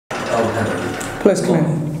Oh, hello. Please come in.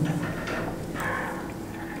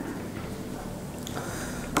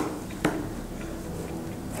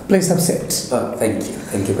 Please have a seat. Oh, thank you.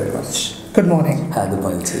 Thank you very much. Good morning. Good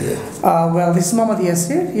morning to you. Well, this is Mohammed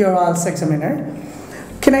Yasir, your IELTS examiner.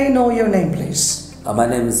 Can I know your name, please? My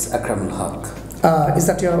name is Akram Haq. Is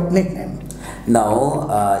that your nickname?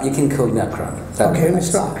 No, you can call me Akram. Okay,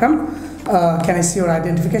 Mr. Akram. Can I see your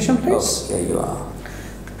identification, please? Oh, here you are.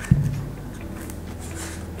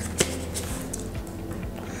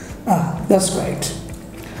 That's great.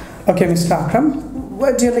 Okay, Mr. Akram,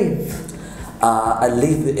 where do you live? I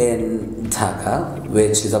live in Dhaka,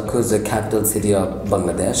 which is of course the capital city of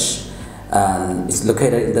Bangladesh, and it's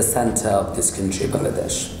located in the center of this country,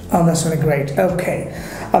 Bangladesh. Oh, that's really great. Okay.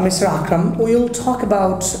 Mr. Akram, we'll talk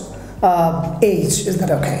about age. Is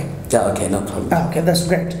that okay? Yeah, okay, no problem. Okay, that's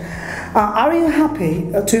great. Are you happy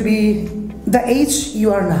to be the age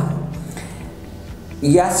you are now?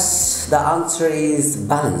 Yes, the answer is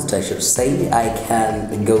balanced, I should say. I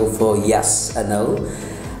can go for yes and no.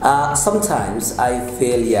 Sometimes I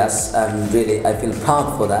feel yes, and really I feel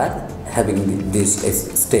proud for that, having this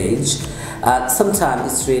stage.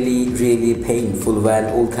 Sometimes it's really painful when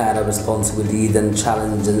all kind of responsibilities and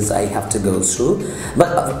challenges I have to go through.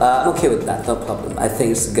 But I'm okay with that, no problem. I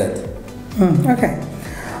think it's good. Okay.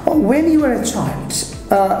 When you were a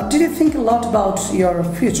child, did you think a lot about your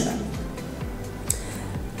future?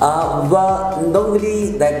 Well,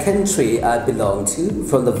 normally the country I belong to,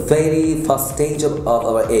 from the very first stage of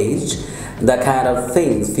our age, the kind of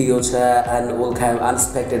things, future and all kind of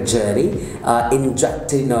unexpected journey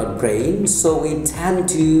injected in our brain. So we tend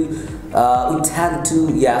to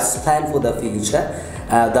yes, plan for the future.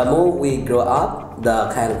 The more we grow up, the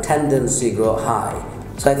kind of tendency grow high.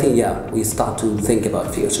 So I think, yeah, we start to think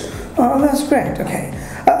about future. Oh, that's great. Okay.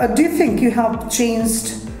 Do you think you have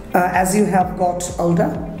changed as you have got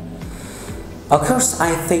older? Of course,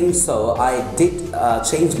 I think so. I did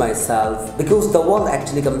change myself because the world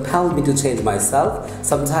actually compelled me to change myself.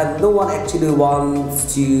 Sometimes no one actually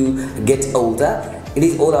wants to get older. It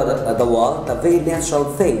is all out the world, a very natural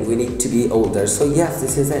thing. We need to be older. So yes,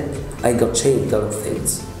 this is it. I got changed a lot of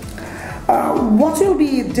things. What will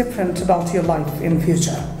be different about your life in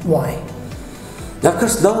future? Why? Now, of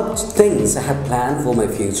course, a lot of things I have planned for my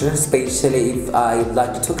future, especially if I would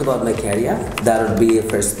like to talk about my career. That would be the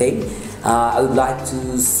first thing. I would like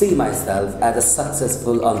to see myself as a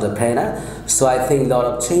successful entrepreneur. So I think a lot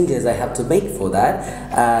of changes I have to make for that.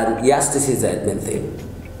 And yes, this is the main thing.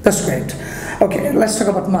 That's great. Okay, let's talk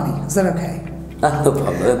about money. Is that okay? No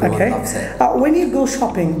problem. Okay. When you go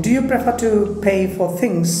shopping, do you prefer to pay for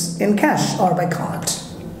things in cash or by card?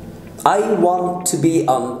 I want to be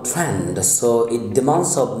on trend, so it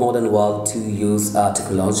demands of modern world to use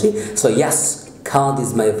technology. So yes, card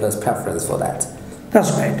is my first preference for that. That's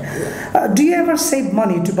great. Do you ever save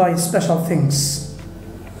money to buy special things?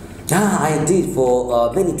 Yeah, I did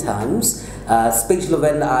for many times, especially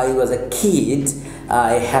when I was a kid.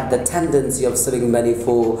 I had the tendency of saving money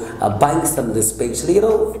for buying something, especially,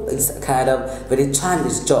 it's a kind of very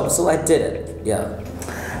childish job, so I did it, yeah.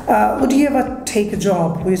 Would you ever take a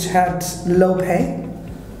job which had low pay?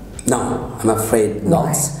 No, I'm afraid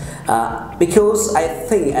not. Why? Because I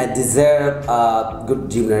think I deserve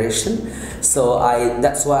good remuneration, so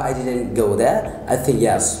that's why I didn't go there. I think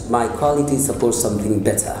yes, my quality supports something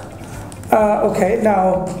better. Okay,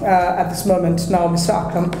 now at this moment, now Mr.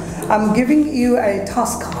 Akram, I'm giving you a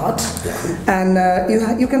task card, and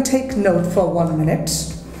you can take note for 1 minute.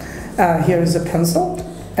 Here is a pencil,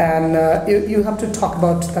 and you have to talk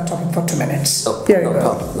about that topic for 2 minutes. Oh, here you no go.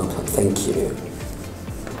 problem, no problem. Thank you.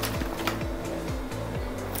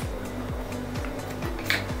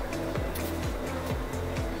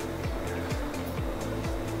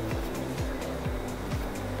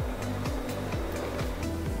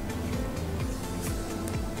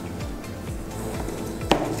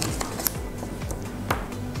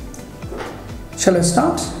 Shall I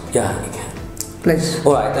start? Yeah, you can. Please.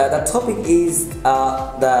 Alright, the topic is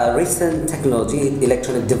the recent technology,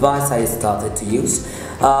 electronic device I started to use.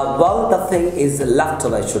 Well, the thing is a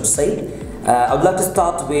laptop, I should say. I would like to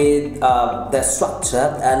start with the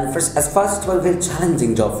structure, and first, as first, it was a very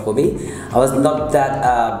challenging job for me. I was not that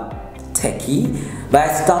techie, but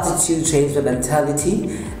I started to change my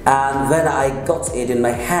mentality, and when I got it in my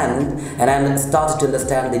hand and I started to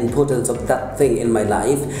understand the importance of that thing in my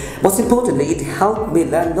life, most importantly, it helped me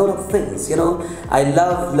learn a lot of things. I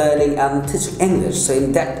love learning and teaching English, so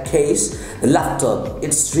in that case, the laptop,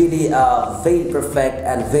 it's really very perfect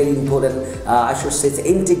and very important. I should say it's an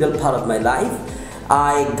integral part of my life.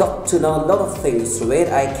 I got to know a lot of things through it.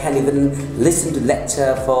 I can even listen to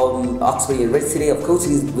lecture from Oxford University, of course,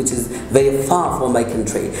 which is very far from my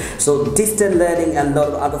country. So distant learning and a lot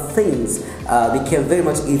of other things became very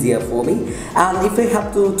much easier for me. And if I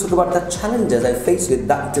have to talk about the challenges I face with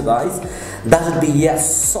that device, that would be,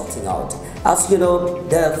 yes, sorting out. As you know,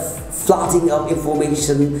 the flooding of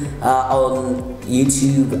information on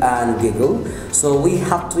YouTube and Google, so we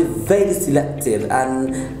have to be very selective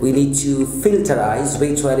and we need to filterize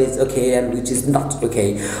which one is okay and which is not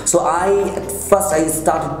okay. So at first I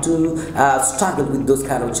started to struggle with those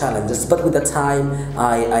kind of challenges, but with the time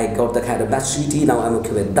I got the kind of maturity. Now I'm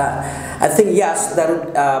okay with that. I think, yes, that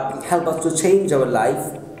would help us to change our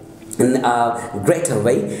life in a greater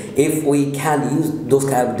way if we can use those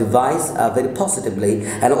kind of device very positively.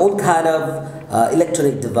 And all kind of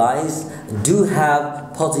electronic device do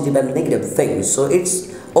have positive and negative things, so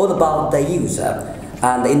it's all about the user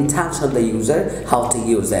and the intention of the user, how to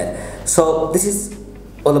use it. So this is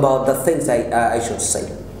all about the things I should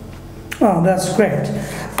say. Oh, that's great.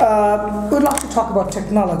 We'd like to talk about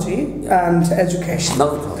technology and education.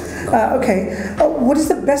 No problem. Okay, what is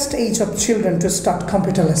the best age of children to start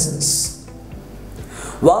computer lessons?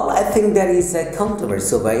 Well, I think there is a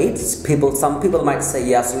controversy over it. Some people might say,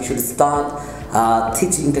 yes, we should start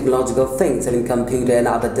teaching technological things, I mean computer and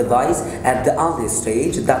other device at the early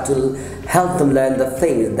stage. That will help them learn the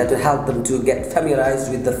things, that will help them to get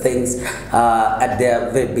familiarized with the things at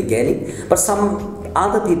their very beginning. But some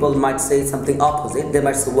other people might say something opposite. They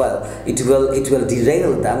might say, well, it will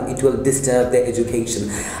derail them, it will disturb their education.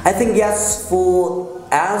 I think, yes,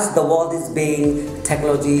 as the world is being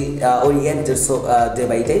technology oriented, so day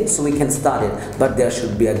by day, so we can start it, but there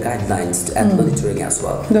should be a guidelines and monitoring as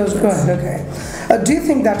well. That's good. Okay. Do you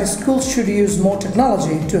think that schools should use more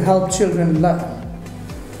technology to help children learn?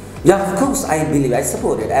 Yeah, of course, I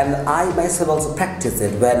support it, and I myself also practice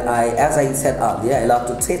it. As I said earlier, I love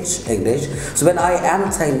to teach English. So when I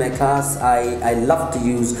enter in my class, I love to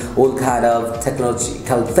use all kind of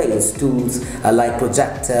technological things, tools like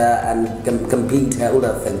projector and computer, all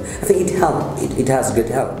that thing. I think it helps. It has good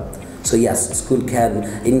help. So yes, school can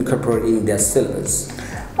incorporate in their syllabus.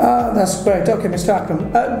 That's great. Okay, Mr.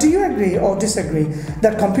 Akram, do you agree or disagree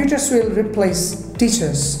that computers will replace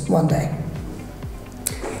teachers one day?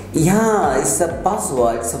 Yeah, it's a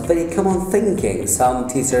buzzword, it's a very common thinking. Some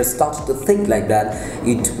teachers start to think like that,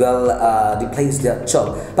 it will replace their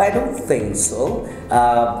job. But I don't think so.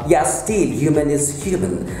 Yes, still, human is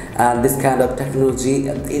human. And this kind of technology,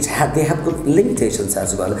 they have good limitations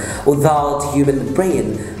as well. Without human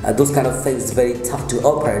brain, those kind of things very tough to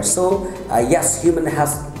operate. So, yes,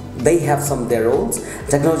 they have some of their roles.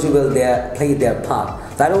 Technology will play their part.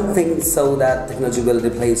 But I don't think so that technology will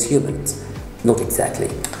replace humans. Not exactly.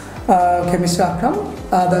 Okay, Mr. Akram,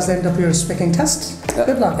 that's the end of your speaking test.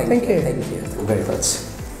 Good luck. Thank you. Thank you very much.